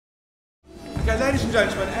ladies and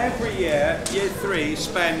gentlemen, every year, Year 3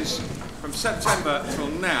 spends from September till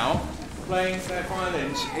now playing their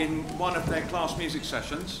violins in one of their class music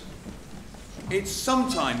sessions. It's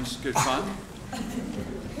sometimes good fun,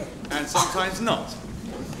 and sometimes not.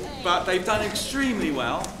 But they've done extremely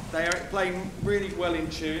well. They are playing really well in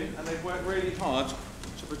tune, and they've worked really hard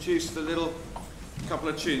to produce the little couple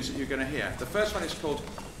of tunes that you're going to hear. The first one is called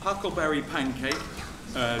Huckleberry Pancake,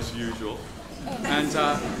 as usual. And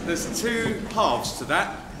there's two halves to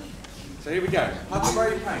that. So here we go.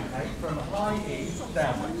 Huckleberry Pancake from high E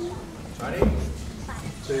downwards. Ready?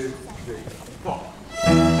 2, 3, 4.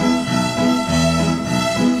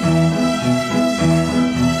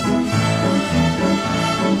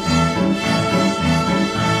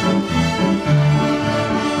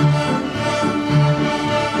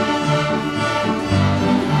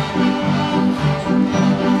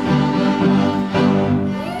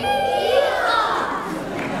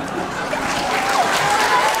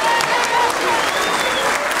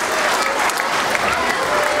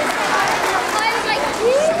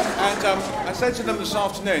 I said to them this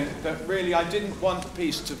afternoon that really I didn't want the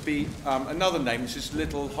piece to be another name, which is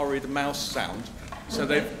Little Horrid Mouse Sound. So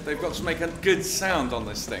they've got to make a good sound on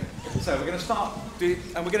this thing. So we're going to start,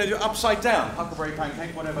 and we're going to do it upside down, Huckleberry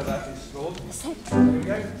Pancake, whatever that is called. Here we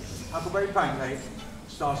go. Huckleberry Pancake,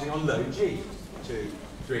 starting on low G. 2,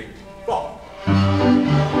 3, 4.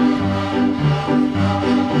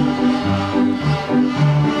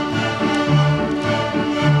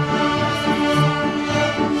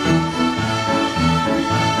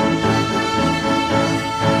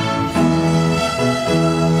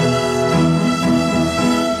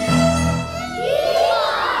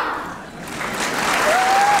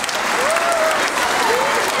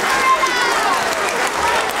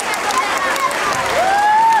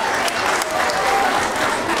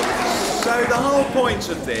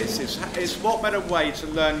 Of this is what better way to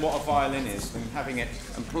learn what a violin is than having it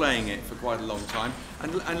and playing it for quite a long time.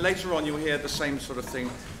 And later on you'll hear the same sort of thing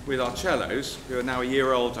with our cellos, who are now a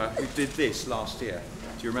year older, who did this last year.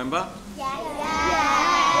 Do you remember? Yeah.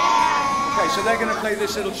 Okay, so they're going to play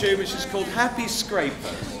this little tune which is called Happy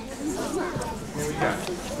Scrapers. Here we go.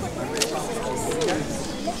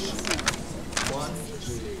 1, 2,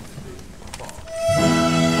 3, 4.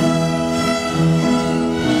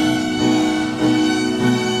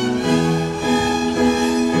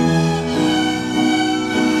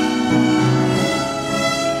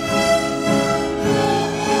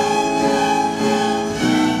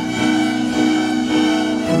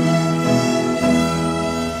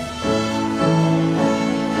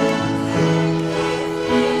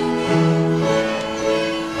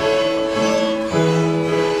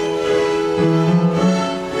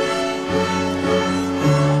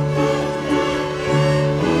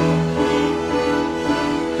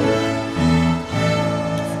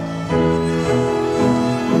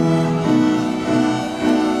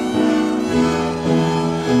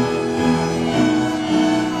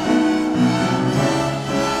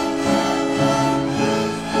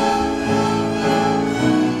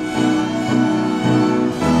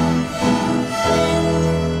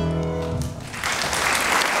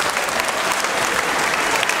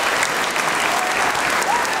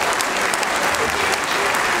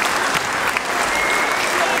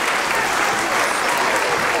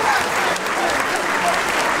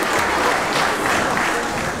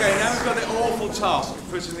 Task of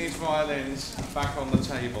putting these violins back on the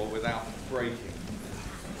table without breaking.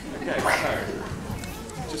 Okay,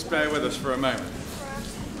 so just bear with us for a moment.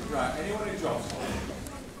 Right, anyone who drops one?